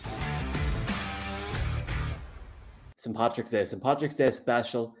St. Patrick's Day. St. Patrick's Day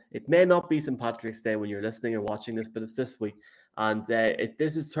special. It may not be St. Patrick's Day when you're listening or watching this, but it's this week. And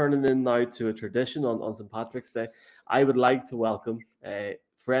this is turning in now to a tradition on St. Patrick's Day. I would like to welcome a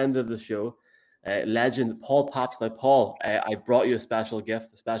friend of the show, legend Paul Paps. Now, Paul, I've brought you a special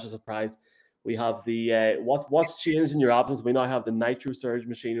gift, a special surprise. We have the what's changed in your absence. We now have the Nitro Surge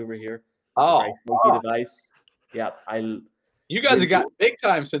machine over here. It's a very funky device. Yeah, You guys have gotten big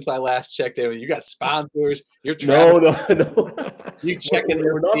time since I last checked in. You got sponsors. You're no. You checking?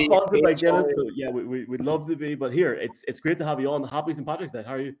 We're not sponsored by Guinness, but yeah, we'd love to be. But here, it's great to have you on. Happy St. Patrick's Day.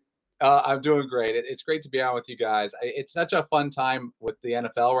 How are you? I'm doing great. It's great to be on with you guys. It's such a fun time with the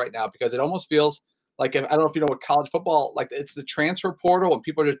NFL right now because it almost feels like, I don't know if you know what college football, like it's the transfer portal and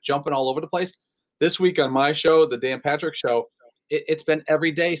people are just jumping all over the place. This week on my show, the Dan Patrick Show, it's been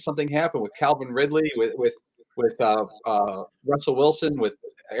every day something happened with Calvin Ridley, with Russell Wilson, with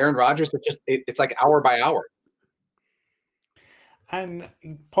Aaron Rodgers. It's like hour by hour. And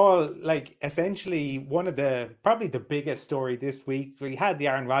Paul, like essentially probably the biggest story this week, we had the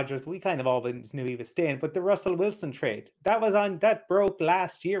Aaron Rodgers, we kind of always knew he was staying, but the Russell Wilson trade, that broke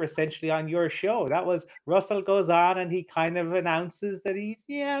last year essentially on your show. That was Russell goes on and he kind of announces that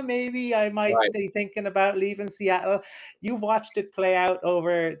maybe I might be thinking about leaving Seattle. You watched it play out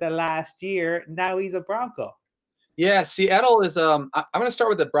over the last year. Now he's a Bronco. Yeah, Seattle is I'm going to start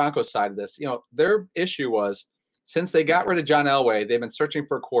with the Broncos side of this. You know, their issue was, since they got rid of John Elway, they've been searching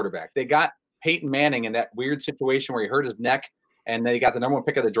for a quarterback. They got Peyton Manning in that weird situation where he hurt his neck, and then he got the number one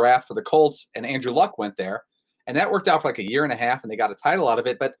pick of the draft for the Colts, and Andrew Luck went there. And that worked out for like a year and a half, and they got a title out of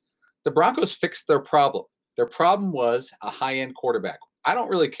it. But the Broncos fixed their problem. Their problem was a high-end quarterback. I don't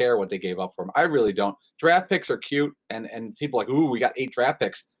really care what they gave up for him. I really don't. Draft picks are cute, and people are like, ooh, we got 8 draft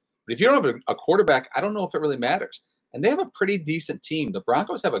picks. But if you don't have a quarterback, I don't know if it really matters. And they have a pretty decent team. The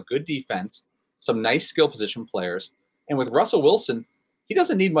Broncos have a good defense, some nice skill position players. And with Russell Wilson, he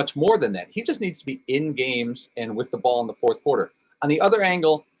doesn't need much more than that. He just needs to be in games and with the ball in the fourth quarter. On the other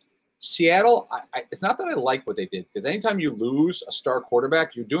angle, Seattle, it's not that I like what they did, because anytime you lose a star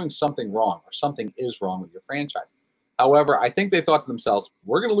quarterback, you're doing something wrong, or something is wrong with your franchise. However, I think they thought to themselves,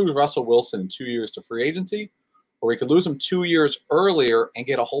 we're going to lose Russell Wilson in 2 years to free agency, or we could lose him 2 years earlier and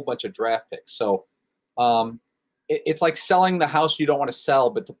get a whole bunch of draft picks. So it's like selling the house you don't want to sell,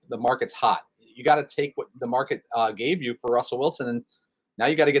 but the market's hot. You got to take what the market gave you for Russell Wilson, and now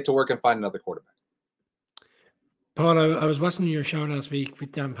you got to get to work and find another quarterback. Paul, I was watching your show last week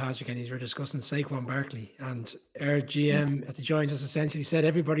with Dan Patrick, and you were discussing Saquon Barkley, and our GM at the Giants has essentially said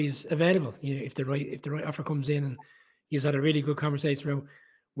everybody's available. You know, if the right offer comes in, and he's had a really good conversation about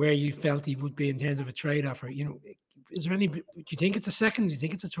where you felt he would be in terms of a trade offer. You know, is there any? Do you think it's a second? Do you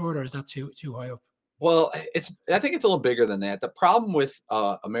think it's a third, or is that too high up? Well, I think it's a little bigger than that. The problem with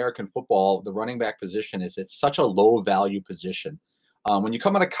American football, the running back position, is it's such a low value position. When you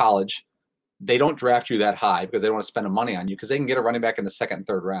come out of college, they don't draft you that high because they don't want to spend the money on you, because they can get a running back in the second and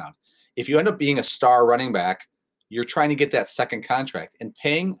third round. If you end up being a star running back, you're trying to get that second contract. And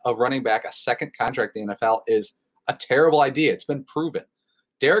paying a running back a second contract in the NFL is a terrible idea. It's been proven.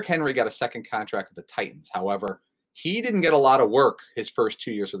 Derrick Henry got a second contract with the Titans. However, he didn't get a lot of work his first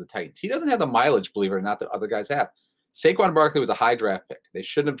 2 years with the Titans. He doesn't have the mileage, believe it or not, that other guys have. Saquon Barkley was a high draft pick. They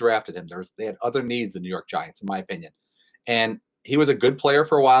shouldn't have drafted him. They had other needs, the New York Giants, in my opinion. And he was a good player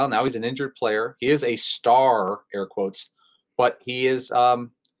for a while. Now he's an injured player. He is a star, air quotes, but he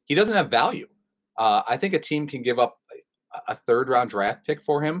doesn't have value. I think a team can give up a third-round draft pick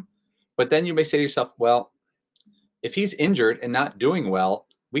for him, but then you may say to yourself, well, if he's injured and not doing well,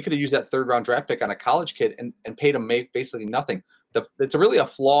 we could have used that third-round draft pick on a college kid and paid him basically nothing. It's really a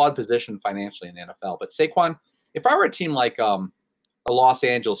flawed position financially in the NFL. But Saquon, if I were a team like the Los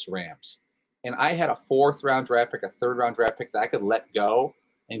Angeles Rams, and I had a fourth-round draft pick, a third-round draft pick that I could let go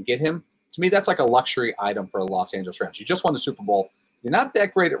and get him, to me that's like a luxury item for the Los Angeles Rams. You just won the Super Bowl. You're not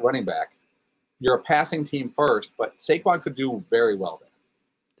that great at running back. You're a passing team first, but Saquon could do very well there.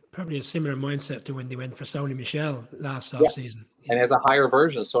 Probably a similar mindset to when they went for Sony Michel last offseason. And has a higher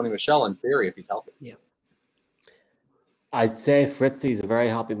version of Sony Michel in theory if he's healthy. Yeah. I'd say Fritzy's a very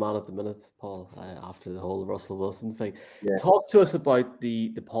happy man at the minute, Paul, after the whole Russell Wilson thing. Yeah. Talk to us about the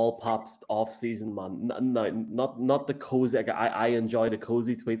Paul Paps off-season, man. No, not the cozy. I enjoy the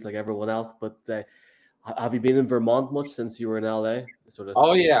cozy tweets like everyone else, but have you been in Vermont much since you were in LA?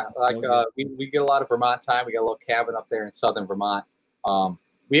 Oh, yeah. We get a lot of Vermont time. We got a little cabin up there in southern Vermont. I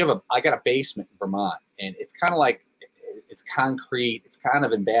got a basement in Vermont, and it's kind of like it's concrete. It's kind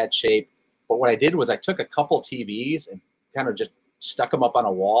of in bad shape. But what I did was I took a couple TVs and kind of just stuck them up on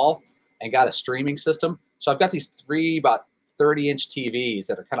a wall and got a streaming system. So I've got these 3 about 30-inch TVs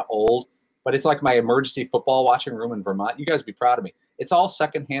that are kind of old, but it's like my emergency football watching room in Vermont. You guys would be proud of me. It's all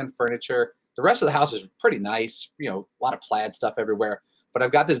secondhand furniture. The rest of the house is pretty nice, a lot of plaid stuff everywhere. But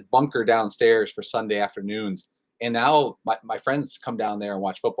I've got this bunker downstairs for Sunday afternoons. And now my friends come down there and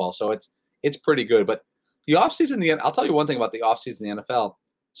watch football. So it's pretty good. But the offseason, I'll tell you one thing about the offseason in the NFL.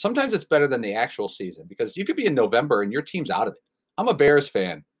 Sometimes it's better than the actual season because you could be in November and your team's out of it. I'm a Bears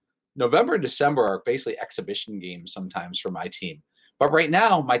fan. November and December are basically exhibition games sometimes for my team. But right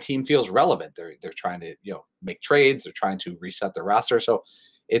now, my team feels relevant. They're trying to make trades. They're trying to reset their roster. So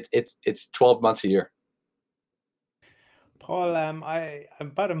it's 12 months a year. Paul,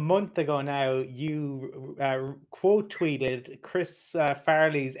 about a month ago now, you quote tweeted Chris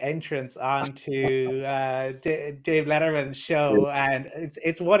Farley's entrance onto Dave Letterman's show, and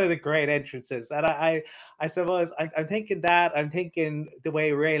it's one of the great entrances. And I suppose I'm thinking that I'm thinking the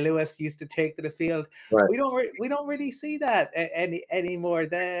way Ray Lewis used to take to the field. Right. We don't really see that anymore.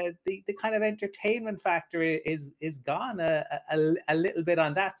 The kind of entertainment factor is gone a little bit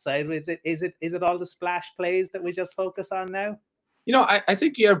on that side. Is it all the splash plays that we just focus on now? I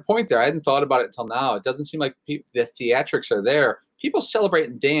think you have a point there. I hadn't thought about it until now. It doesn't seem like the theatrics are there. People celebrate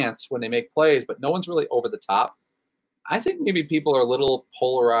and dance when they make plays, but no one's really over the top. I think maybe people are a little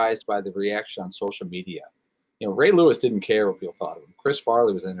polarized by the reaction on social media. Ray Lewis didn't care what people thought of him. Chris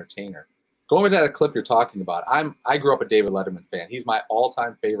Farley was an entertainer. Going to that clip you're talking about, I grew up a David Letterman fan. He's my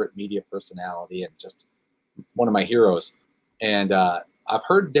all-time favorite media personality and just one of my heroes. And I've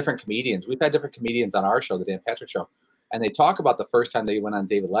heard different comedians. We've had different comedians on our show, the Dan Patrick Show, and they talk about the first time they went on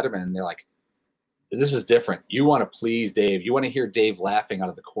David Letterman, and they're like, this is different. You want to please Dave. You want to hear Dave laughing out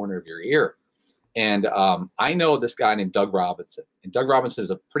of the corner of your ear. And I know this guy named Doug Robinson. And Doug Robinson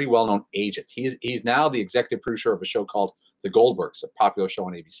is a pretty well-known agent. He's now the executive producer of a show called The Goldbergs, a popular show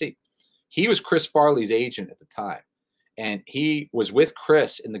on ABC. He was Chris Farley's agent at the time. And he was with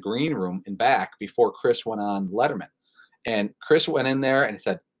Chris in the green room in back before Chris went on Letterman. And Chris went in there and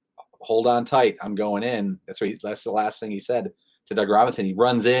said, hold on tight, I'm going in. That's the last thing he said to Doug Robinson. He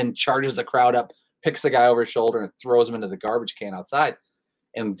runs in, charges the crowd up, picks the guy over his shoulder, and throws him into the garbage can outside.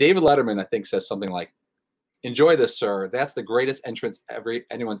 And David Letterman, I think, says something like, enjoy this, sir. That's the greatest entrance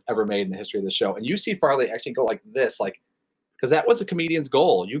anyone's ever made in the history of the show. And you see Farley actually go like this, because that was the comedian's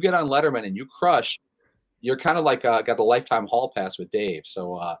goal. You get on Letterman and you crush, you're kind of like got the lifetime hall pass with Dave.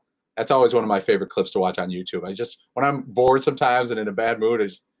 So that's always one of my favorite clips to watch on YouTube. When I'm bored sometimes and in a bad mood, I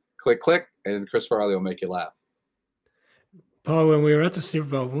just click, and Chris Farley will make you laugh. Paul, when we were at the Super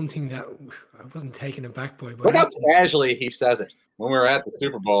Bowl, one thing that I wasn't taken aback by. Look how casually he says it. When we were at the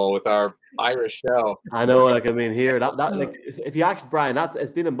Super Bowl with our Irish show. I know, here that if you ask Brian,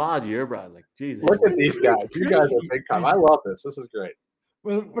 it's been a bad year, Brian. Jesus. Look at these guys. You guys are big time. I love this. This is great.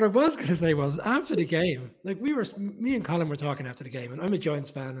 Well, what I was going to say was after the game, me and Colin were talking after the game, and I'm a Giants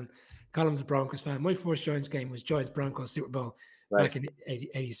fan, and Colin's a Broncos fan. My first Giants game was Giants Broncos Super Bowl back in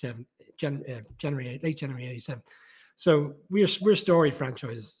 87, late January 87. So we're storied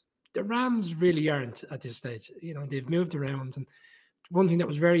franchises. The Rams really aren't at this stage. They've moved around, and one thing that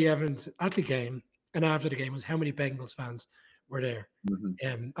was very evident at the game and after the game was how many Bengals fans were there.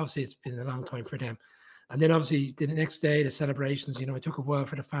 Mm-hmm. Obviously, it's been a long time for them. And then obviously the next day, the celebrations, it took a while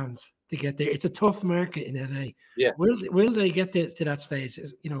for the fans to get there. It's a tough market in LA. Yeah. Will they get to that stage?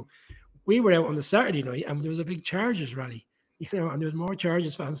 We were out on the Saturday night and there was a big Chargers rally, and there was more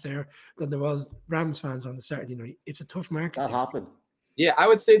Chargers fans there than there was Rams fans on the Saturday night. It's a tough market. That happened. Yeah, I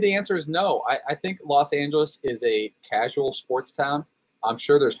would say the answer is no. I think Los Angeles is a casual sports town. I'm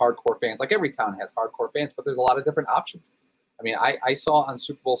sure there's hardcore fans. Like every town has hardcore fans, but there's a lot of different options. I mean, I saw on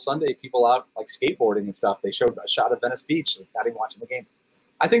Super Bowl Sunday people out like skateboarding and stuff. They showed a shot of Venice Beach, not even watching the game.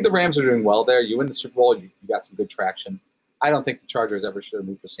 I think the Rams are doing well there. You win the Super Bowl, you got some good traction. I don't think the Chargers ever should have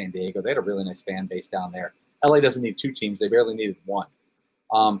moved to San Diego. They had a really nice fan base down there. LA doesn't need two teams. They barely needed one.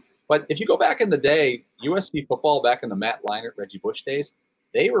 But if you go back in the day, USC football back in the Matt Leinart, Reggie Bush days,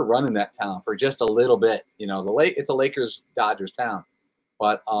 they were running that town for just a little bit. It's a Lakers-Dodgers town.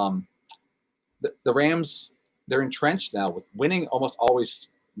 But the Rams, they're entrenched now with winning almost always,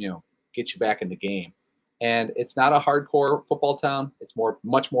 get you back in the game. And it's not a hardcore football town. It's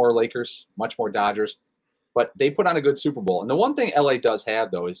much more Lakers, much more Dodgers. But they put on a good Super Bowl. And the one thing LA does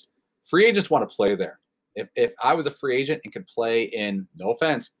have, though, is free agents want to play there. If I was a free agent and could play in, no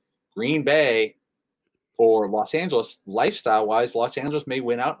offense, Green Bay or Los Angeles, lifestyle-wise, Los Angeles may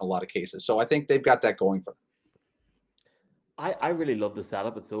win out in a lot of cases. So I think they've got that going for them. I really love the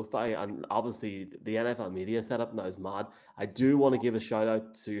setup at SoFi, and obviously the NFL media setup now is mad. I do want to give a shout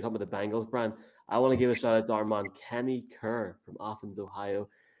out to, you're talking about the Bengals brand. I want to give a shout out to our man Kenny Kerr from Athens, Ohio.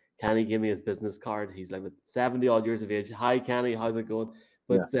 Kenny gave me his business card. He's like 70 odd years of age. Hi Kenny, how's it going?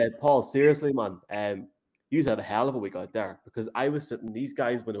 But Paul, seriously, man, you had a hell of a week out there, because I was sitting. These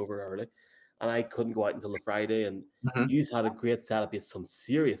guys went over early, and I couldn't go out until the Friday. And you had a great setup. You had some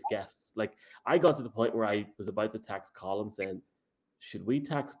serious guests. Like, I got to the point where I was about to text Colin saying, "Should we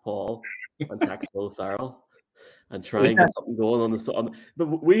text Paul and text Will Ferrell and try and get something going on the?"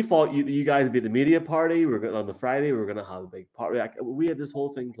 But we thought you guys would be the media party. We were going on the Friday. We were going to have a big party. Like, we had this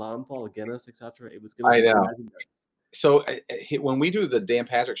whole thing planned, Paul Guinness, etc. It was going to be legendary. So when we do the Dan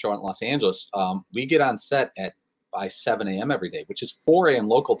Patrick Show in Los Angeles, we get on set by 7 a.m. every day, which is 4 a.m.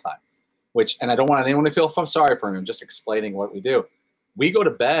 local time. And I don't want anyone to feel sorry for him. I'm just explaining what we do. We go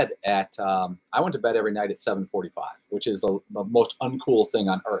to bed at I went to bed every night at 7:45, which is the most uncool thing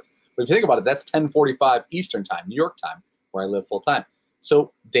on earth. But if you think about it, that's 10:45 Eastern time, New York time, where I live full time.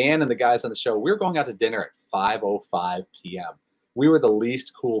 So Dan and the guys on the show, we were going out to dinner at 5:05 p.m. We were the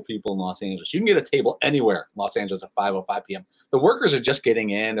least cool people in Los Angeles. You can get a table anywhere in Los Angeles at 5:05 p.m. The workers are just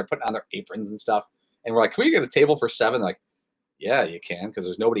getting in. They're putting on their aprons and stuff. And we're like, can we get a table for 7? Like, yeah, you can, because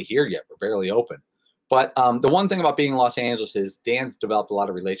there's nobody here yet. We're barely open. But the one thing about being in Los Angeles is Dan's developed a lot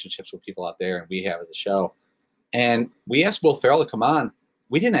of relationships with people out there, and we have as a show. And we asked Will Ferrell to come on.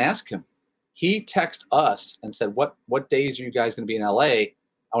 We didn't ask him. He texted us and said, what days are you guys going to be in LA? I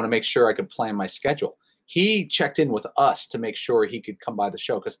want to make sure I could plan my schedule. He checked in with us to make sure he could come by the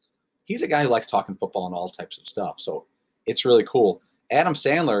show, because he's a guy who likes talking football and all types of stuff. So it's really cool. Adam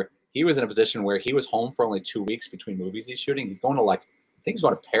Sandler, he was in a position where he was home for only 2 weeks between movies he's shooting. He's going to I think he's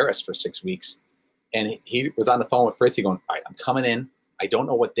going to Paris for 6 weeks. And he was on the phone with Fritzy going, all right, I'm coming in. I don't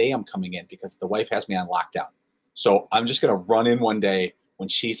know what day I'm coming in because the wife has me on lockdown. So I'm just going to run in one day when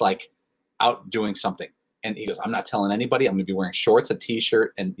she's like out doing something. And he goes, I'm not telling anybody. I'm going to be wearing shorts, a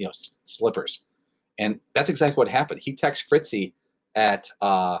T-shirt, and slippers. And that's exactly what happened. He texted Fritzy at,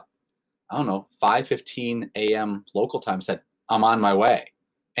 5:15 a.m. local time, said, I'm on my way.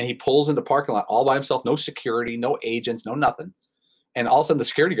 And he pulls into the parking lot all by himself, no security, no agents, no nothing. And all of a sudden the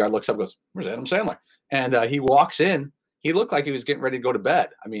security guard looks up and goes, where's Adam Sandler? And he walks in. He looked like he was getting ready to go to bed.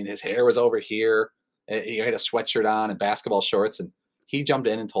 I mean, his hair was over here. He had a sweatshirt on and basketball shorts. And he jumped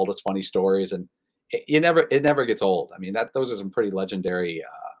in and told us funny stories. And it never gets old. I mean, those are some pretty legendary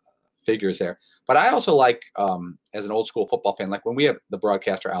figures there. But I also like, as an old school football fan, like when we have the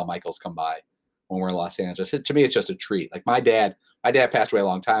broadcaster Al Michaels come by when we're in Los Angeles, to me, it's just a treat. Like my dad passed away a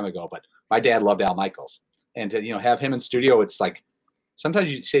long time ago, but my dad loved Al Michaels. And to, have him in studio, it's like,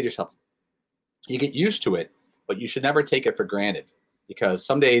 sometimes you say to yourself, you get used to it, but you should never take it for granted, because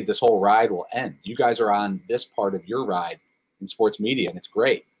someday this whole ride will end. You guys are on this part of your ride in sports media, and it's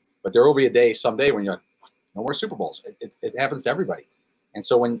great. But there will be a day someday when you're like, no more Super Bowls. It happens to everybody. And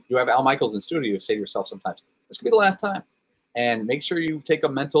so when you have Al Michaels in studio, you say to yourself sometimes, this could be the last time. And make sure you take a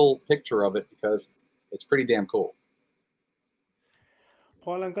mental picture of it, because it's pretty damn cool.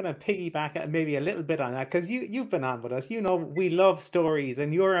 Paul, I'm going to piggyback maybe a little bit on that, because you've been on with us. We love stories,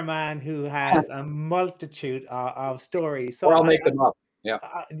 and you're a man who has a multitude of stories. So I'll make them up. Yeah.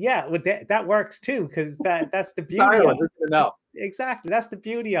 That works too, because that's the beauty of it. Exactly. That's the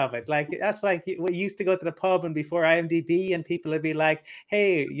beauty of it. Like, that's like we used to go to the pub and before IMDb, and people would be like,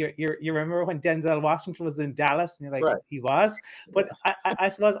 hey, you remember when Denzel Washington was in Dallas? And you're like, right. He was. But I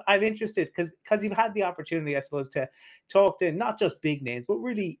suppose I'm interested because you've had the opportunity, I suppose, to talk to not just big names, but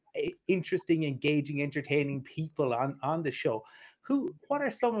really interesting, engaging, entertaining people on the show. What are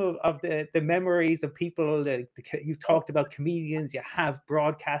some of the memories of people that you've talked about? Comedians, you have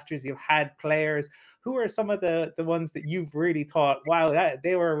broadcasters, you've had players. Who are some of the ones that you've really thought, wow,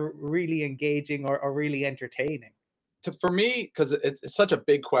 they were really engaging or really entertaining? For me, because it's such a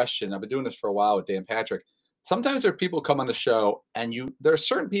big question, I've been doing this for a while with Dan Patrick. Sometimes there are people come on the show, and there are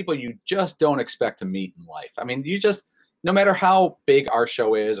certain people you just don't expect to meet in life. I mean, no matter how big our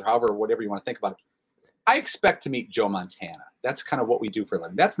show is, or whatever you want to think about it, I expect to meet Joe Montana. That's kind of what we do for a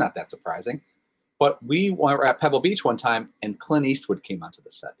living. That's not that surprising. But we were at Pebble Beach one time, and Clint Eastwood came onto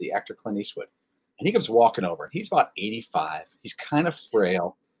the set, the actor Clint Eastwood. And he comes walking over. He's about 85. He's kind of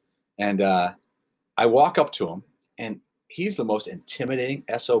frail. And I walk up to him, and he's the most intimidating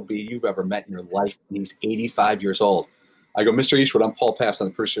SOB you've ever met in your life. And he's 85 years old. I go, Mr. Eastwood, I'm Paul Pabst on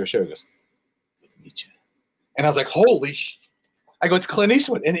the producer of the show. He goes, good to meet you. And I was like, holy shit. I go, it's Clint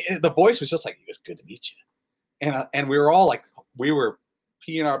Eastwood. And the voice was just like, he goes, good to meet you. And we were all like, we were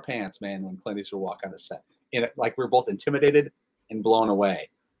peeing our pants, man, when Clint Eastwood walked on the set. Like we were both intimidated and blown away.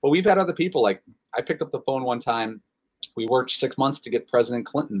 But we've had other people, like I picked up the phone one time. We worked 6 months to get President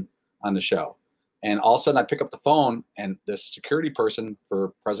Clinton on the show. And all of a sudden I pick up the phone, and the security person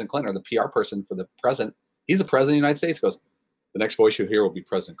for President Clinton, or the PR person for the president, he's the president of the United States, goes, the next voice you'll hear will be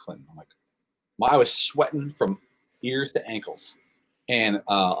President Clinton. I'm like, I was sweating from ears to ankles. And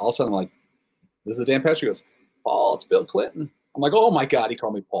all of a sudden, I'm like, this is Dan Patrick. He goes, Paul, it's Bill Clinton. I'm like, oh my God, he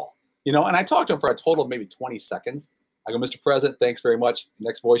called me Paul. And I talked to him for a total of maybe 20 seconds. I go, Mr. President, thanks very much.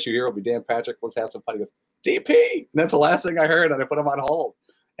 Next voice you hear will be Dan Patrick. Let's have some fun. He goes, DP. And that's the last thing I heard, and I put him on hold.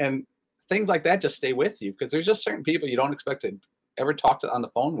 And things like that just stay with you because there's just certain people you don't expect to ever talk to on the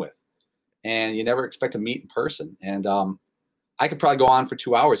phone with, and you never expect to meet in person. And I could probably go on for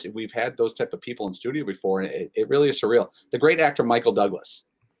 2 hours. We've had those type of people in studio before, and it really is surreal. The great actor Michael Douglas,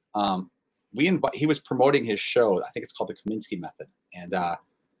 he was promoting his show. I think it's called The Kaminsky Method. And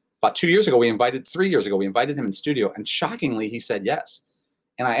about 3 years ago, we invited him in studio, and shockingly, he said yes.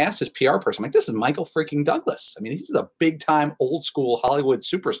 And I asked his PR person, I'm like, this is Michael freaking Douglas. I mean, he's a big-time, old-school Hollywood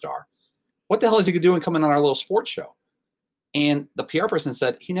superstar. What the hell is he doing coming on our little sports show? And the PR person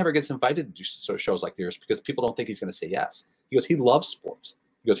said he never gets invited to do shows like yours because people don't think he's going to say yes. He goes, he loves sports.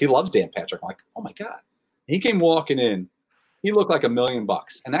 He goes, he loves Dan Patrick. I'm like, oh, my God. And he came walking in. He looked like $1 million.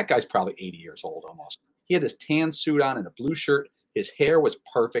 And that guy's probably 80 years old almost. He had this tan suit on and a blue shirt. His hair was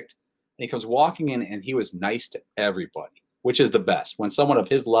perfect. And he comes walking in, and he was nice to everybody, which is the best. When someone of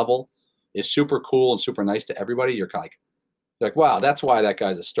his level is super cool and super nice to everybody, you're like, wow, that's why that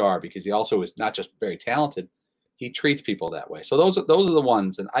guy's a star, because he also is not just very talented. He treats people that way. So those are the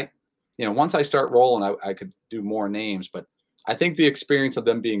ones. And once I start rolling, I could do more names, but I think the experience of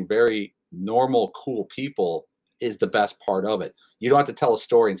them being very normal, cool people is the best part of it. You don't have to tell a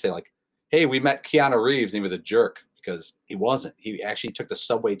story and say like, hey, we met Keanu Reeves and he was a jerk, because he wasn't. He actually took the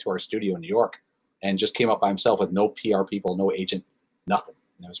subway to our studio in New York and just came up by himself with no PR people, no agent, nothing.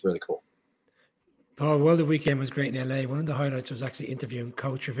 And it was really cool. Paul, well, the weekend was great in LA. One of the highlights was actually interviewing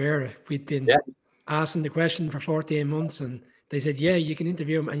Coach Rivera. We'd been asking the question for 14 months, and they said, yeah, you can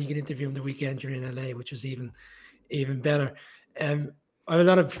interview him, and you can interview him the weekend during LA, which was even better. I have a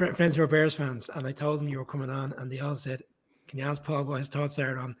lot of friends who are Bears fans, and I told them you were coming on, and they all said, can you ask Paul what his thoughts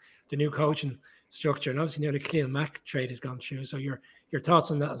are on the new coaching structure? And obviously now the Khalil Mack trade has gone through, so your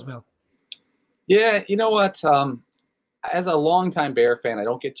thoughts on that as well. Yeah, you know what? As a longtime Bear fan, I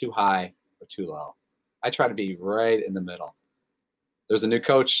don't get too high or too low. I try to be right in the middle. There's a new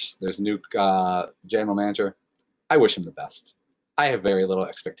coach. There's a new general manager. I wish him the best. I have very little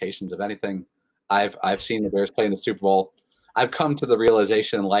expectations of anything. I've seen the Bears play in the Super Bowl. I've come to the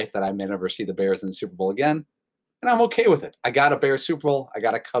realization in life that I may never see the Bears in the Super Bowl again, and I'm okay with it. I got a Bears Super Bowl. I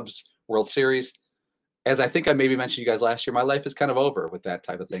got a Cubs World Series. As I think I maybe mentioned you guys last year, my life is kind of over with that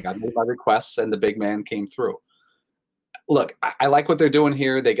type of thing. I made my requests, and the big man came through. Look, I like what they're doing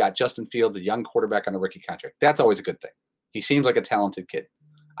here. They got Justin Fields, a young quarterback on a rookie contract. That's always a good thing. He seems like a talented kid.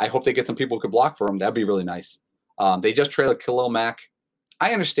 I hope they get some people who could block for him. That'd be really nice. They just traded Khalil Mack.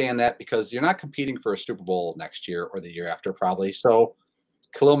 I understand that because you're not competing for a Super Bowl next year or the year after probably. So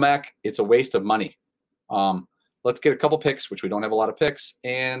Khalil Mack, it's a waste of money. Let's get a couple picks, which we don't have a lot of picks,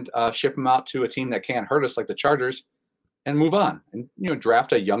 and ship them out to a team that can't hurt us like the Chargers and move on and,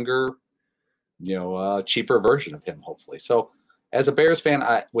 draft a younger, cheaper version of him, hopefully. So as a Bears fan,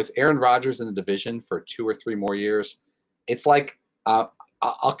 with Aaron Rodgers in the division for 2 or 3 more years, it's like I'll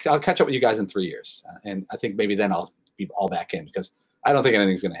catch up with you guys in 3 years. And I think maybe then I'll be all back in because I don't think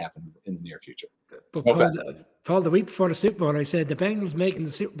anything's going to happen in the near future. But Paul, the week before the Super Bowl, I said the Bengals making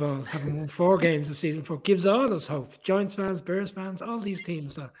the Super Bowl, having won 4 games this season, gives all us hope. Giants fans, Bears fans, all these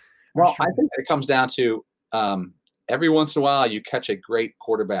teams. Well, I think it comes down to every once in a while you catch a great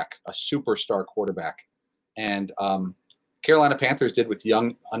quarterback, a superstar quarterback. And Carolina Panthers did with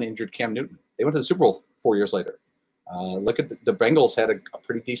young, uninjured Cam Newton. They went to the Super Bowl 4 years later. Look at the Bengals had a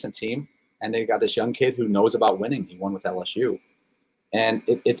pretty decent team, and they got this young kid who knows about winning. He won with LSU. And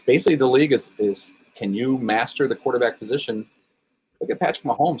it's basically the league is can you master the quarterback position? Look at Patrick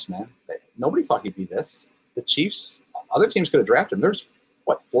Mahomes, man. Nobody thought he'd be this. The Chiefs, other teams could have drafted him. There's,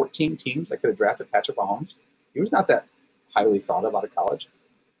 14 teams that could have drafted Patrick Mahomes? He was not that highly thought of out of college.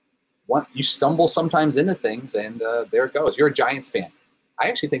 You stumble sometimes into things, and there it goes. You're a Giants fan. I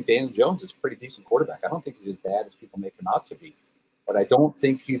actually think Daniel Jones is a pretty decent quarterback. I don't think he's as bad as people make him out to be, but I don't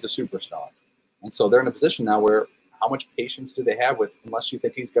think he's a superstar. And so they're in a position now where how much patience do they have with unless you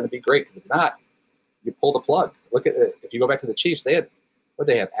think he's going to be great? Because if not, you pull the plug. Look at it. If you go back to the Chiefs, they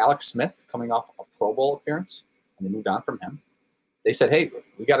had Alex Smith coming off a Pro Bowl appearance, and they moved on from him. They said, "Hey,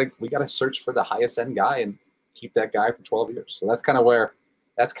 we got to search for the highest end guy and keep that guy for 12 years." So that's kind of where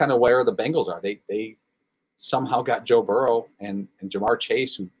the Bengals are. They somehow got Joe Burrow and Jamar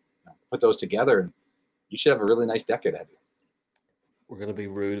Chase, who put those together, and you should have a really nice decade ahead of you. We're going to be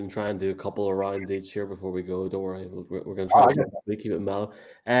rude and try and do a couple of rounds each year before we go. Don't worry. We're going to try to keep it mellow.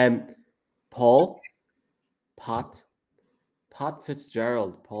 Paul, Pat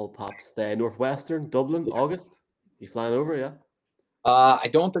Fitzgerald, Paul Pops, Northwestern, Dublin, August. You flying over, yeah? I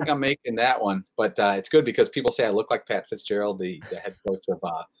don't think I'm making that one, but it's good because people say I look like Pat Fitzgerald, the head coach of.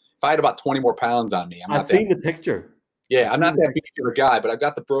 If I had about 20 more pounds on me, I've seen the picture. Yeah, I'm not that big of a guy, but I've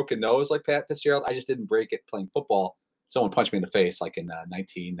got the broken nose like Pat Fitzgerald. I just didn't break it playing football. Someone punched me in the face like in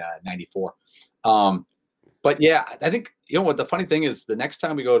 1994. But yeah, I think, you know what, the funny thing is the next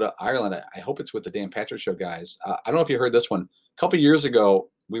time we go to Ireland, I hope it's with the Dan Patrick Show guys. I don't know if you heard this one. A couple of years ago,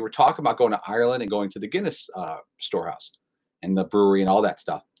 we were talking about going to Ireland and going to the Guinness storehouse and the brewery and all that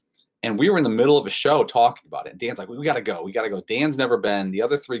stuff. And we were in the middle of a show talking about it. And Dan's like, we got to go. We got to go. Dan's never been. The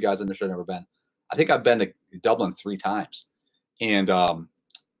other three guys on the show never been. I think I've been to Dublin 3 times. And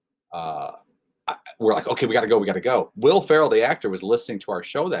we're like, okay, we got to go. We got to go. Will Ferrell, the actor, was listening to our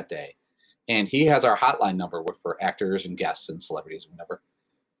show that day. And he has our hotline number for actors and guests and celebrities and whatever.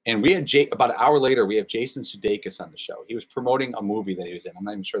 And we had about an hour later, we have Jason Sudeikis on the show. He was promoting a movie that he was in. I'm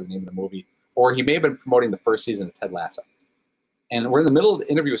not even sure the name of the movie. Or he may have been promoting the first season of Ted Lasso. And we're in the middle of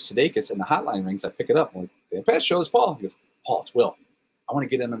the interview with Sudeikis, and the hotline rings. I pick it up. I'm like, the Pat Show is Paul. He goes, Paul, it's Will. I want to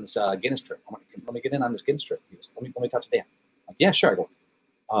get in on this Guinness trip. Let me get in on this Guinness trip. He goes, let me talk to Dan. I'm like, yeah, sure. I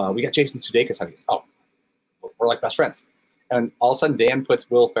go, we got Jason Sudeikis. He goes, oh, we're like best friends. And all of a sudden, Dan puts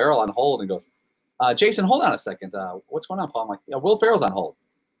Will Ferrell on hold and goes, Jason, hold on a second. What's going on, Paul? I'm like, yeah, Will Ferrell's on hold.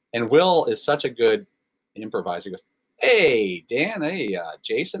 And Will is such a good improviser. He goes, hey, Dan, hey,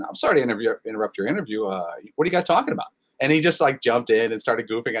 Jason, I'm sorry to interrupt your interview. What are you guys talking about? And he just like jumped in and started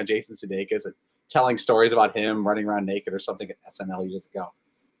goofing on Jason Sudeikis and telling stories about him running around naked or something at SNL years ago.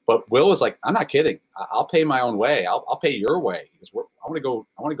 But Will was like, I'm not kidding. I'll pay my own way. I'll pay your way. He goes, I want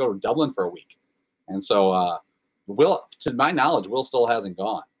to go to Dublin for a week. And so Will, to my knowledge, Will still hasn't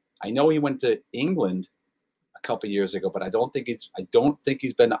gone. I know he went to England a couple of years ago, but I don't think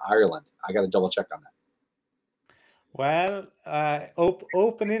he's been to Ireland. I got to double check on that. Well,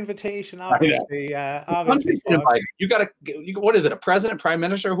 open invitation, obviously. Obviously, you got to. What is it? A president, prime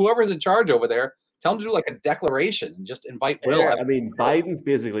minister, whoever's in charge over there. Tell them to do like a declaration and just invite Will. I mean, Biden's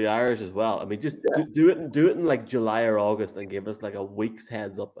basically Irish as well. I mean, just do it in like July or August and give us like a week's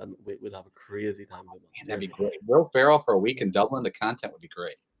heads up, and we'll have a crazy time. That'd be great. Will Ferrell for a week in Dublin. The content would be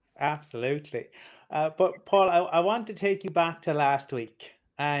great. Absolutely. But Paul, I want to take you back to last week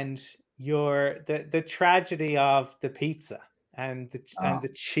and the tragedy of the pizza and the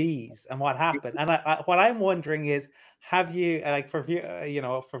cheese and what happened. And what I'm wondering is, have you, like, for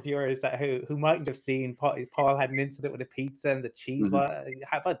viewers that who mightn't have seen, Paul had an incident with the pizza and the cheese. About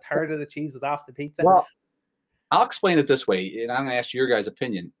a third of the cheese was off the pizza. Well, I'll explain it this way, and I'm going to ask your guys'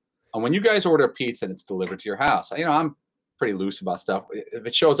 opinion. And when you guys order a pizza and it's delivered to your house, I'm pretty loose about stuff. If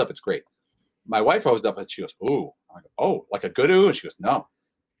it shows up, it's great. My wife opens up and she goes, ooh. I go, oh, like a good ooh? And she goes, no.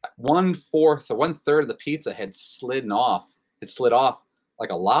 1/4 or 1/3 of the pizza had slid off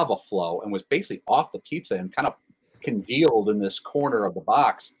like a lava flow and was basically off the pizza and kind of congealed in this corner of the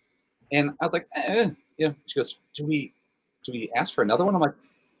box. And I was like, She goes, do we ask for another one? I'm like,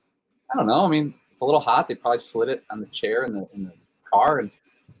 I don't know. I mean, it's a little hot. They probably slid it on the chair in the car, and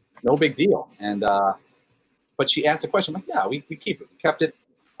it's no big deal. And but she asked a question. I'm like, yeah, we keep it. We kept it.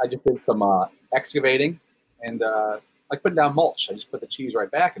 I just did some excavating and like putting down mulch. I just put the cheese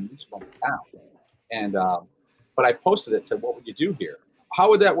right back and we just went to town. And but I posted it, said, what would you do here? How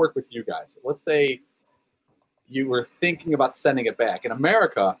would that work with you guys? Let's say you were thinking about sending it back. In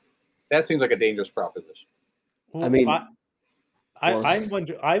America, that seems like a dangerous proposition. I mean,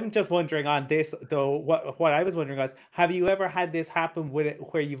 I'm just wondering on this though. What I was wondering was, have you ever had this happen with it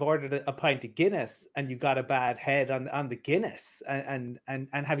where you've ordered a pint of Guinness and you got a bad head on the Guinness, and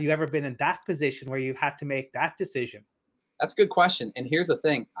have you ever been in that position where you've had to make that decision? That's a good question. And here's the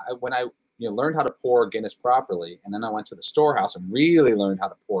thing: when I learned how to pour Guinness properly, and then I went to the storehouse and really learned how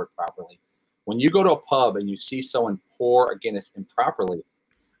to pour it properly. When you go to a pub and you see someone pour a Guinness improperly,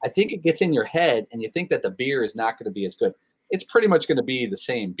 I think it gets in your head and you think that the beer is not going to be as good. It's pretty much going to be the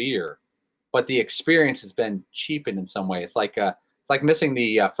same beer, but the experience has been cheapened in some way. It's like missing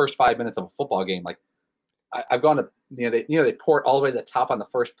the first 5 minutes of a football game. Like I've gone to they pour it all the way to the top on the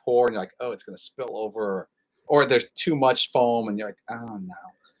first pour, and you're like, oh, it's going to spill over, or there's too much foam, and you're like, oh no.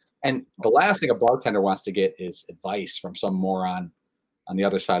 And the last thing a bartender wants to get is advice from some moron on the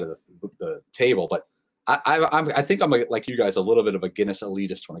other side of the table. But I think I'm like you guys, a little bit of a Guinness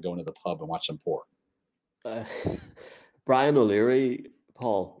elitist when I go into the pub and watch them pour. Brian O'Leary,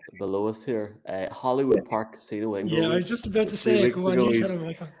 Paul, below us here, Hollywood Park Casino in Yeah, I was just about to say,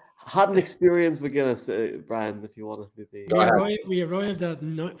 had an experience with Guinness, Brian, if you want to maybe. We arrived at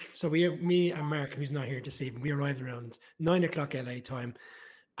me and Mark, who's not here this evening, we arrived around 9 o'clock LA time,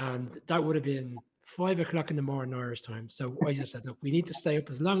 and that would have been 5 o'clock in the morning Irish time. So I just said, look, we need to stay up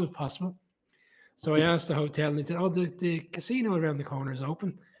as long as possible. So I asked the hotel, and they said, "Oh, the casino around the corner is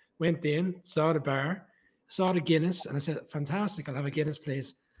open." Went in, saw the bar, saw the Guinness, and I said, "Fantastic! I'll have a Guinness,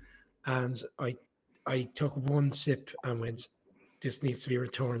 please." And I took one sip and went, "This needs to be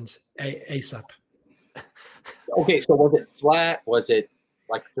returned ASAP." Okay, so was it flat? Was it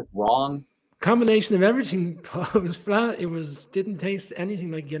like just wrong? Combination of everything. It was flat. Didn't taste anything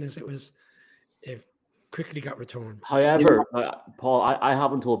like Guinness. It quickly got returned. However, Paul, I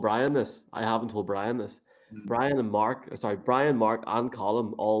haven't told Brian this. Mm. Brian, Mark, and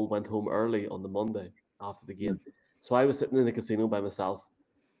Colin all went home early on the Monday after the game. So I was sitting in the casino by myself.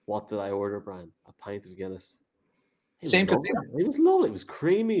 What did I order, Brian? A pint of Guinness. Same casino. casino. It was lovely. It was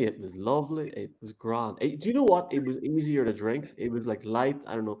creamy. It was lovely. It was grand. Do you know what? It was easier to drink. It was like light.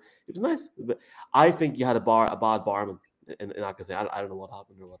 I don't know. It was nice. But I think you had a bad barman in that casino. I don't know what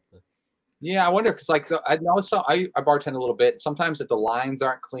happened or what. Yeah, I wonder because like I know I bartend a little bit. Sometimes if the lines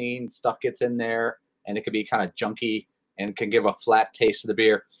aren't clean, stuff gets in there, and it could be kind of junky and can give a flat taste to the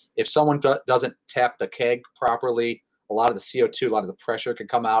beer. If someone doesn't tap the keg properly, a lot of the CO2, a lot of the pressure can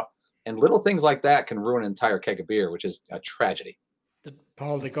come out, and little things like that can ruin an entire keg of beer, which is a tragedy.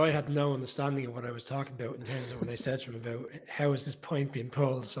 Paul, the guy had no understanding of what I was talking about in terms of when I said to him about how is this point being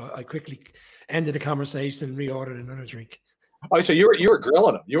pulled. So I quickly ended the conversation and reordered another drink. Oh, so you were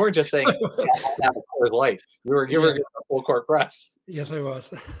grilling him. You weren't just saying have a Coors Light. You were giving a full court press. Yes, I was.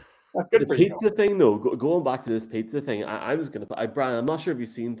 The pizza thing, though, going back to this pizza thing, I was going to. Brian, I'm not sure if you've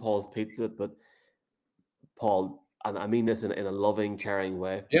seen Paul's pizza, but Paul, and I mean this in a loving, caring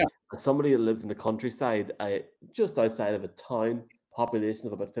way. Yeah. As somebody that lives in the countryside, just outside of a town, population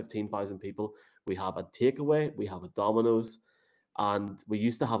of about 15,000 people, we have a takeaway, we have a Domino's, and we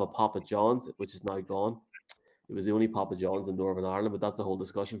used to have a Papa John's, which is now gone. It was the only Papa John's in Northern Ireland, but that's a whole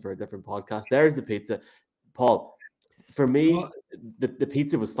discussion for a different podcast. There's the pizza. Paul, for me, the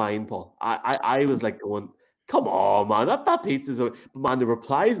pizza was fine, Paul. I was like going, come on, man, that pizza's but man, the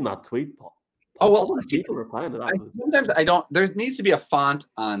replies in that tweet, Paul. Oh, well, people replying to that. Sometimes I don't. There needs to be a font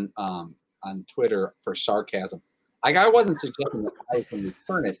on Twitter for sarcasm. Like I wasn't suggesting that I can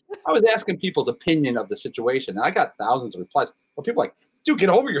return it. I was asking people's opinion of the situation, and I got thousands of replies. But people are like, dude, get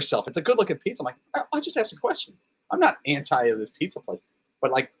over yourself. It's a good-looking pizza. I'm like, I just asked a question. I'm not anti this pizza place,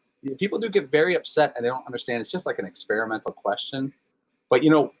 but like people do get very upset and they don't understand. It's just like an experimental question. But you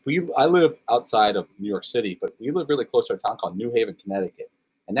know, I live outside of New York City, but we live really close to a town called New Haven, Connecticut.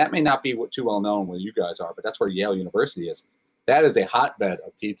 And that may not be too well known where you guys are, but that's where Yale University is. That is a hotbed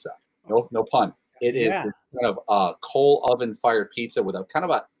of pizza. No pun. It is kind of coal oven fired pizza with a kind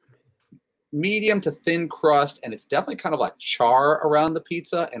of a medium to thin crust, and it's definitely kind of like char around the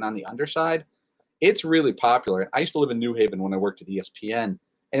pizza and on the underside. It's really popular. I used to live in New Haven when I worked at ESPN,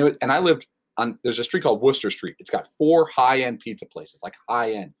 and I lived on. There's a street called Worcester Street. It's got 4 high-end pizza places, like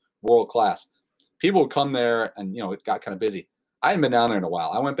high-end, world class. People would come there, and it got kind of busy. I hadn't been down there in a while.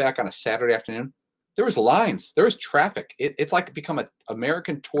 I went back on a Saturday afternoon. There was lines. There was traffic. It's like become an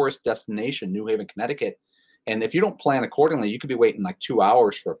American tourist destination, New Haven, Connecticut. And if you don't plan accordingly, you could be waiting like 2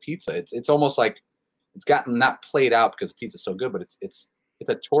 hours for a pizza. It's almost like it's gotten not played out because the pizza's so good, but it's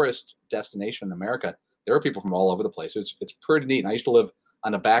a tourist destination in America. There are people from all over the place. It's pretty neat. And I used to live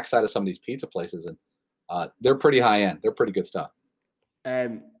on the backside of some of these pizza places, and they're pretty high end. They're pretty good stuff.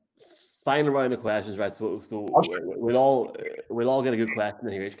 Final round of questions, right? So we'll all get a good question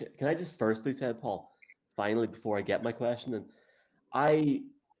in here. Can I just firstly say, Paul, finally, before I get my question, and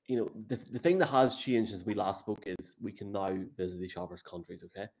the thing that has changed since we last spoke is we can now visit each other's countries,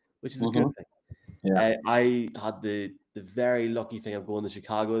 okay? Which is a good thing. Yeah. I had the very lucky thing of going to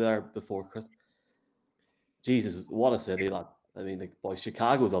Chicago there before Christmas. Jesus, what a city, lad. I mean, like, boy,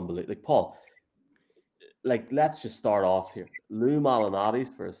 Chicago's unbelievable. Like, Paul, let's just start off here. Lou Malnati's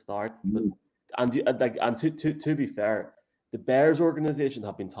for a start. But, and to be fair, the Bears organization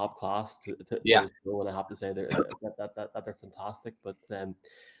have been top class to and I have to say that they're fantastic. But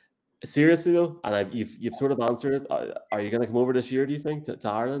seriously though, and you've sort of answered it. Are you going to come over this year, do you think, to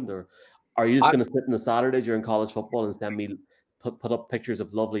Ireland, or are you just going to sit on the Saturday during college football and send me put up pictures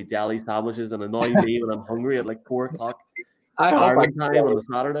of lovely deli sandwiches and annoy me when I'm hungry at like 4 o'clock Ireland time on the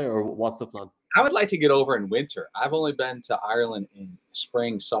Saturday, or what's the plan? I would like to get over in winter. I've only been to Ireland in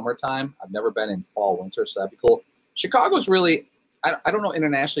spring, summertime. I've never been in fall, winter, so that'd be cool. Chicago's really, I don't know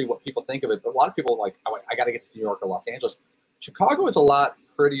internationally what people think of it, but a lot of people are like, I got to get to New York or Los Angeles. Chicago is a lot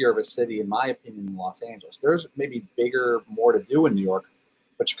prettier of a city, in my opinion, than Los Angeles. There's maybe bigger, more to do in New York,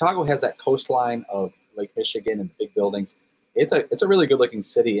 but Chicago has that coastline of Lake Michigan and the big buildings. It's a really good-looking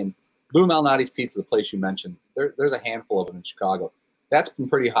city, and Lou Malnati's Pizza, the place you mentioned, there's a handful of them in Chicago. That's been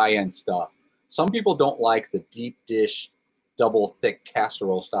pretty high-end stuff. Some people don't like the deep dish, double thick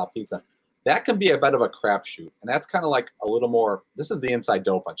casserole style pizza. that can be a bit of a crapshoot. And that's kind of like a little more, this is the inside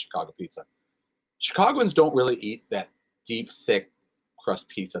dope on Chicago pizza. Chicagoans don't really eat that deep, thick crust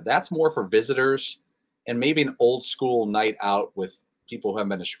pizza. That's more for visitors and maybe an old school night out with people who haven't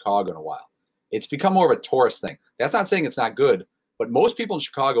been to Chicago in a while. It's become more of a tourist thing. That's not saying it's not good, but most people in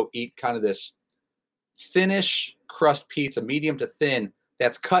Chicago eat kind of this thinnish crust pizza, medium to thin,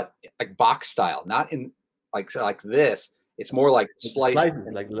 that's cut like box style, not in like this. It's more like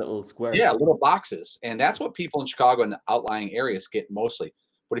slices, like little squares. Yeah, little boxes. And that's what people in Chicago and the outlying areas get mostly.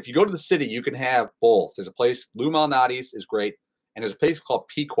 But if you go to the city, you can have both. There's a place, Lou Malnati's is great, and there's a place called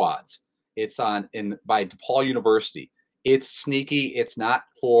Pequod's. It's by DePaul University. It's sneaky. It's not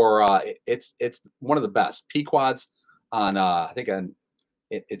for it's one of the best. Pequod's on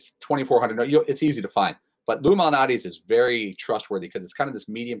it's 2,400. It's easy to find. But Lou Malnati's is very trustworthy because it's kind of this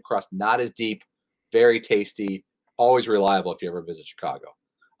medium crust, not as deep, very tasty. Always reliable if you ever visit Chicago.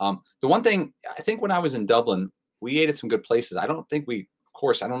 The one thing, I think when I was in Dublin, we ate at some good places. I don't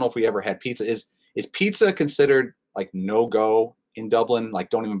know if we ever had pizza. Is pizza considered like no-go in Dublin? Like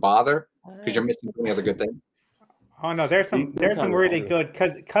don't even bother because you're missing any other good thing? Oh no, there's some really good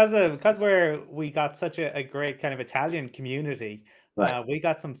because we got such a great kind of Italian community. Right. We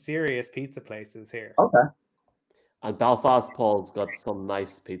got some serious pizza places here. Okay. And Belfast, Paul's got some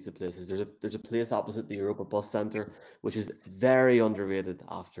nice pizza places. There's a place opposite the Europa Bus Centre, which is very underrated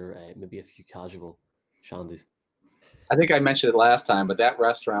after maybe a few casual shandies. I think I mentioned it last time, but that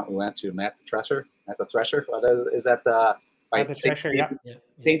restaurant we went to, Matt the Thresher. Is that the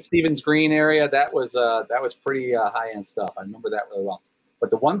St. Stephen's Green area? That was pretty high end stuff. I remember that really well.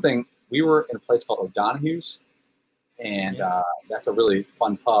 But the one thing, we were in a place called O'Donoghue's, and that's a really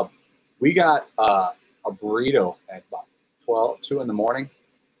fun pub. We got a burrito at about 2 in the morning.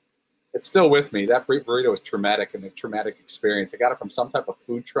 It's still with me. That burrito was traumatic and a traumatic experience. I got it from some type of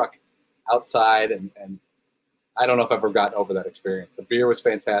food truck outside, and I don't know if I've ever gotten over that experience. The beer was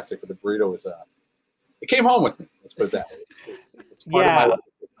fantastic, but the burrito was it came home with me. Let's put it that way. It's part of my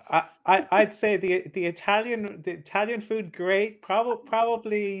life. I'd say the Italian food great.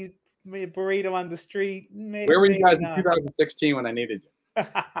 Probably burrito on the street. Where were you guys in 2016 when I needed you?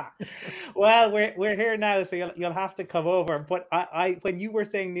 Well, we're here now, so you'll have to come over. But I when you were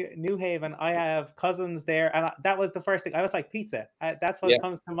saying New Haven, I have cousins there, and that was the first thing. I was like pizza. That's what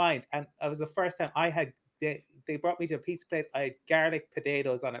comes to mind, and it was the first time I had. They brought me to a pizza place. I had garlic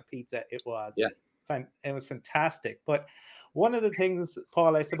potatoes on a pizza. It was it was fantastic. But one of the things,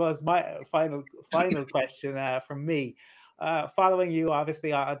 Paul, I suppose my final question from me. Following you,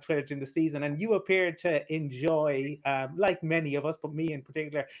 obviously, on Twitter during the season, and you appeared to enjoy, like many of us, but me in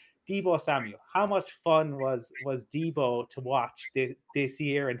particular, Deebo Samuel. How much fun was Deebo to watch this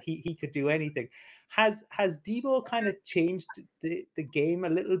year? And he could do anything. Has Deebo kind of changed the game a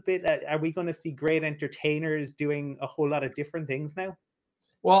little bit? Are we going to see great entertainers doing a whole lot of different things now?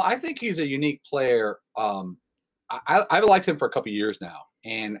 Well, I think he's a unique player. I've liked him for a couple of years now.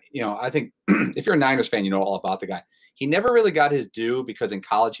 And, I think if you're a Niners fan, you know all about the guy. He never really got his due because in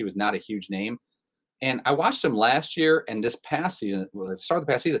college he was not a huge name. And I watched him last year and this past season, at the start of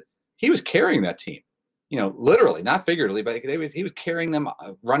the past season, he was carrying that team, literally, not figuratively, but he was carrying them,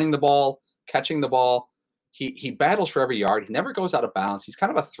 running the ball, catching the ball. He battles for every yard. He never goes out of bounds. He's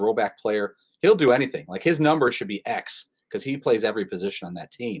kind of a throwback player. He'll do anything. Like his number should be X because he plays every position on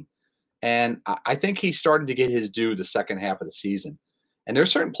that team. And I think he started to get his due the second half of the season. And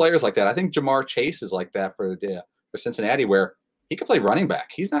there's certain players like that. I think Jamar Chase is like that for Cincinnati, where he can play running back.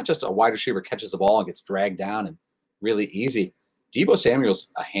 He's not just a wide receiver, catches the ball and gets dragged down and really easy. Deebo Samuel's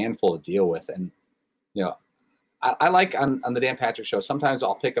a handful to deal with. And, I like on the Dan Patrick Show, sometimes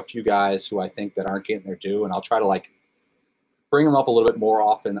I'll pick a few guys who I think that aren't getting their due, and I'll try to bring them up a little bit more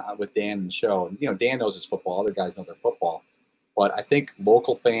often with Dan in the show. And, Dan knows his football. Other guys know their football. But I think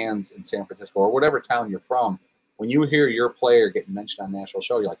local fans in San Francisco or whatever town you're from, when you hear your player getting mentioned on a national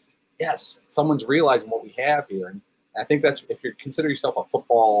show, you're like, yes, someone's realizing what we have here. And I think that's, if you consider yourself a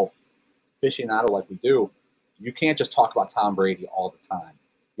football aficionado like we do, you can't just talk about Tom Brady all the time.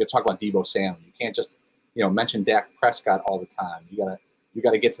 You got to talk about Deebo Samuel. You can't just, mention Dak Prescott all the time. You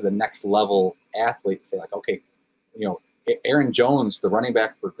gotta get to the next level athlete and say like, okay, Aaron Jones, the running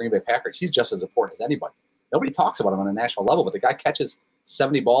back for Green Bay Packers, he's just as important as anybody. Nobody talks about him on a national level, but the guy catches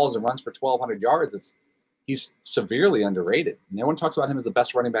 70 balls and runs for 1,200 yards. He's severely underrated. And everyone talks about him as the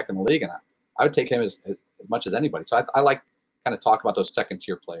best running back in the league, and I would take him as much as anybody. So I like kind of talk about those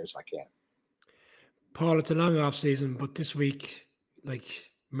second-tier players if I can. Paul, it's a long off season, but this week,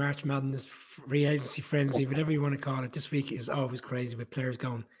 like March Madness, free agency frenzy, whatever you want to call it, this week is always crazy with players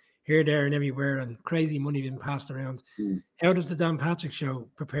going here, there, and everywhere, and crazy money being passed around. How does the Dan Patrick Show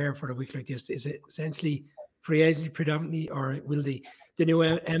prepare for a week like this? Is it essentially free agency predominantly, or will the new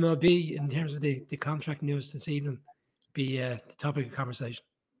MLB, in terms of the contract news this evening, be the topic of conversation?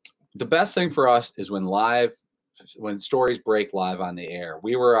 The best thing for us is when stories break live on the air.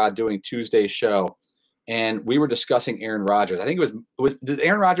 We were doing Tuesday's show, and we were discussing Aaron Rodgers. I think it was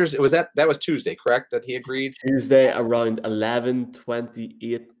Aaron Rodgers. It was that was Tuesday, correct? That he agreed. Tuesday around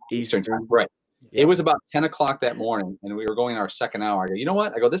 11:28 Eastern. Right. Yeah. It was about 10 o'clock that morning, and we were going our second hour. I go, you know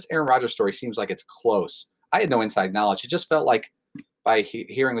what? I go, this Aaron Rodgers story seems like it's close. I had no inside knowledge. It just felt like, by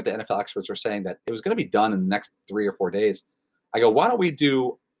hearing what the NFL experts were saying, that it was going to be done in the next 3 or 4 days. I go, why don't we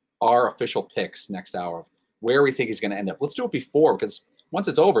do our official picks next hour, where we think he's going to end up? Let's do it before, because once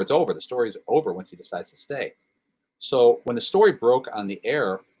it's over, it's over. The story's over once he decides to stay. So when the story broke on the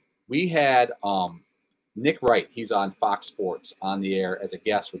air, we had Nick Wright. He's on Fox Sports on the air as a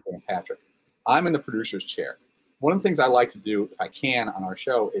guest with Dan Patrick. I'm in the producer's chair. One of the things I like to do, if I can, on our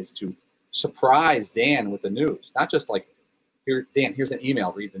show is to surprise Dan with the news. Not just like, here, Dan, here's an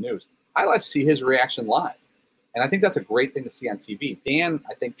email, read the news. I like to see his reaction live. And I think that's a great thing to see on TV. Dan,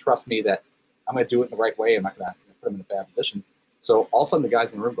 I think, trusts me that I'm going to do it in the right way. I'm not going to put him in a bad position. So all of a sudden the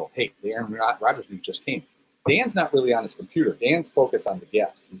guys in the room go, hey, the Aaron Rodgers news just came. Dan's not really on his computer. Dan's focused on the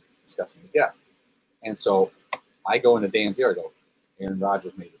guest. He's discussing the guest. And so I go into Dan's ear. I go, Aaron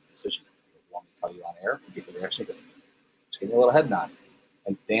Rodgers made his decision. You want me to tell you on air? You get the reaction. He goes, just give me a little head nod.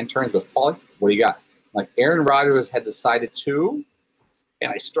 And Dan turns and goes, Paulie, what do you got? I'm like, Aaron Rodgers had decided to,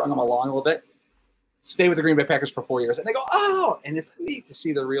 and I strung him along a little bit, stay with the Green Bay Packers for 4 years. And they go, oh, and it's neat to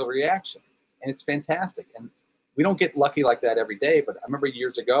see the real reaction. And it's fantastic. And we don't get lucky like that every day. But I remember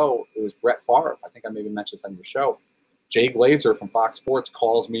years ago, it was Brett Favre. I think I maybe mentioned this on your show. Jay Glazer from Fox Sports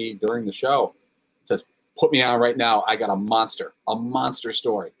calls me during the show. Says, put me on right now. I got a monster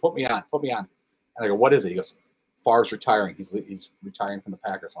story. Put me on. And I go, what is it? He goes, Favre's retiring. He's retiring from the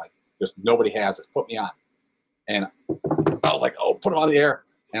Packers. I'm like, just nobody has this. Put me on. And I was like, oh, put him on the air.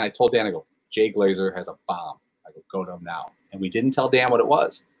 And I told Dan, I go, Jay Glazer has a bomb. I go to him now. And we didn't tell Dan what it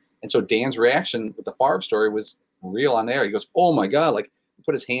was. And so Dan's reaction with the Favre story was real on there. He goes, oh my God, like, he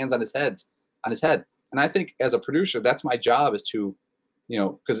put his hands on his head. And I think as a producer, that's my job, is to,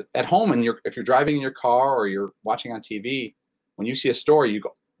 because at home, if you're driving in your car or you're watching on TV, when you see a story, you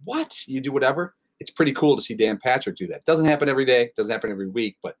go, what? You do whatever. It's pretty cool to see Dan Patrick do that. It doesn't happen every day. It doesn't happen every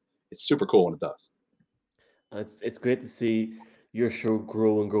week, but it's super cool when it does. It's great to see your show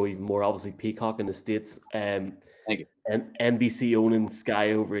grow and grow even more. Obviously, Peacock in the States. Thank you. And NBC owning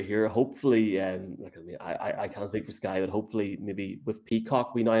Sky over here. Hopefully, I can't speak for Sky, but hopefully, maybe with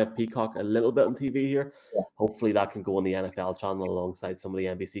Peacock, we now have Peacock a little bit on TV here. Yeah. Hopefully, that can go on the NFL channel alongside some of the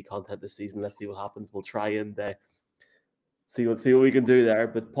NBC content this season. Let's see what happens. We'll try and see what we can do there.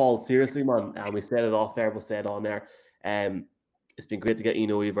 But Paul, seriously, man, and we said it off air, we'll say it on there. It's been great to get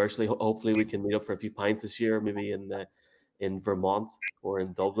you virtually. Hopefully, we can meet up for a few pints this year, maybe in Vermont or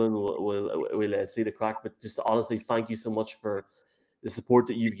in Dublin. We'll see the crack. But just honestly, thank you so much for the support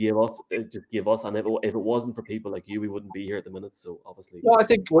that you give us. And if it wasn't for people like you, we wouldn't be here at the minute. So obviously, well, I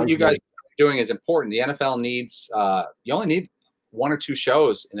think what you guys are doing is important. The NFL needs you only need 1 or 2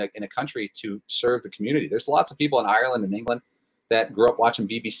 shows in a country to serve the community. There's lots of people in Ireland and England that grew up watching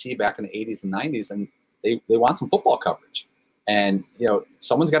BBC back in the 80s and 90s, and they want some football coverage. And,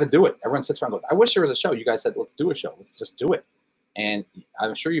 someone's got to do it. Everyone sits around and goes, I wish there was a show. You guys said, let's do a show. Let's just do it. And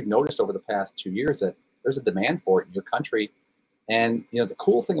I'm sure you've noticed over the past 2 years that there's a demand for it in your country. And, the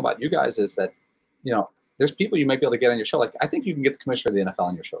cool thing about you guys is that, there's people you might be able to get on your show. Like, I think you can get the commissioner of the NFL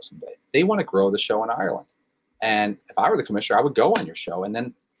on your show someday. They want to grow the show in Ireland. And if I were the commissioner, I would go on your show. And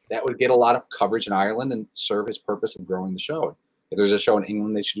then that would get a lot of coverage in Ireland and serve his purpose of growing the show. If there's a show in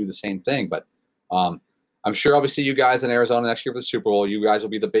England, they should do the same thing. But I'm sure I'll see you guys in Arizona next year for the Super Bowl. You guys will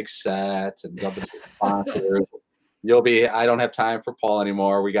be the big sets and you'll be the big sponsors. I don't have time for Paul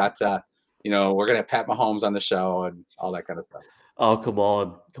anymore. We got, we're going to have Pat Mahomes on the show and all that kind of stuff. Oh, come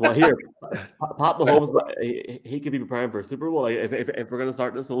on. Here. Pat Mahomes, he could be preparing for a Super Bowl. If we're going to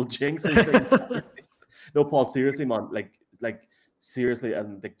start this whole jinxing thing. No, Paul, seriously, man. Like seriously,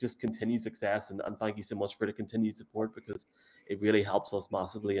 and just continued success. And thank you so much for the continued support, because it really helps us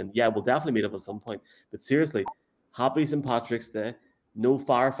massively. And yeah, we'll definitely meet up at some point. But seriously, happy St. Patrick's Day. No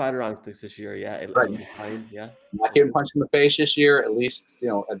firefighter antics this year. Yeah, it'll be fine. Yeah. Not getting punched in the face this year. At least,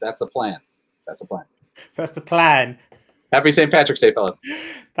 that's the plan. That's the plan. That's the plan. Happy St. Patrick's Day, fellas.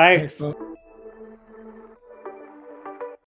 Thanks.